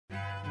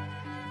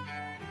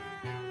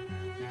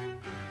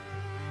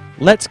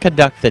Let's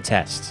conduct the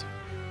test.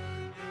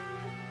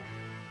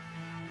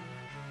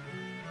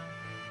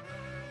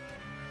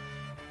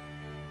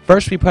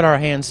 First, we put our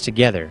hands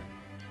together.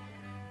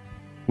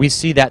 We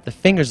see that the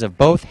fingers of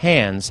both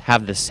hands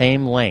have the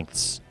same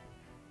lengths.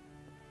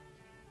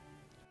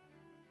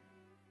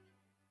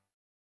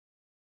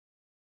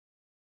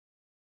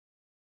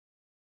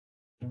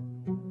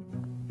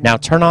 Now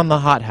turn on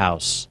the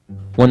hothouse.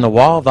 When the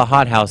wall of the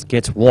hothouse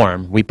gets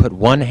warm, we put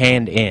one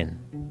hand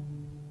in.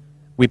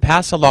 We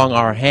pass along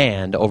our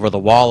hand over the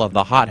wall of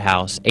the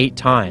hothouse 8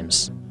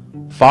 times.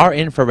 Far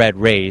infrared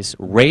rays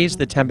raise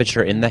the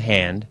temperature in the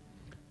hand,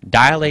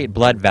 dilate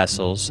blood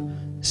vessels,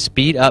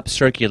 speed up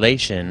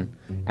circulation,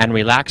 and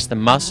relax the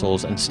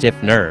muscles and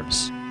stiff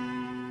nerves.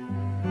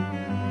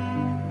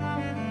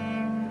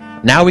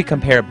 Now we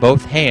compare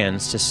both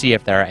hands to see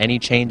if there are any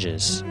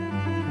changes.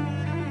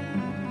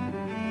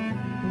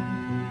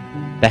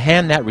 The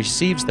hand that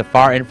receives the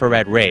far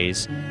infrared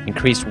rays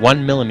increased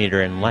 1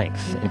 millimeter in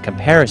length in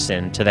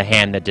comparison to the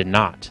hand that did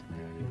not.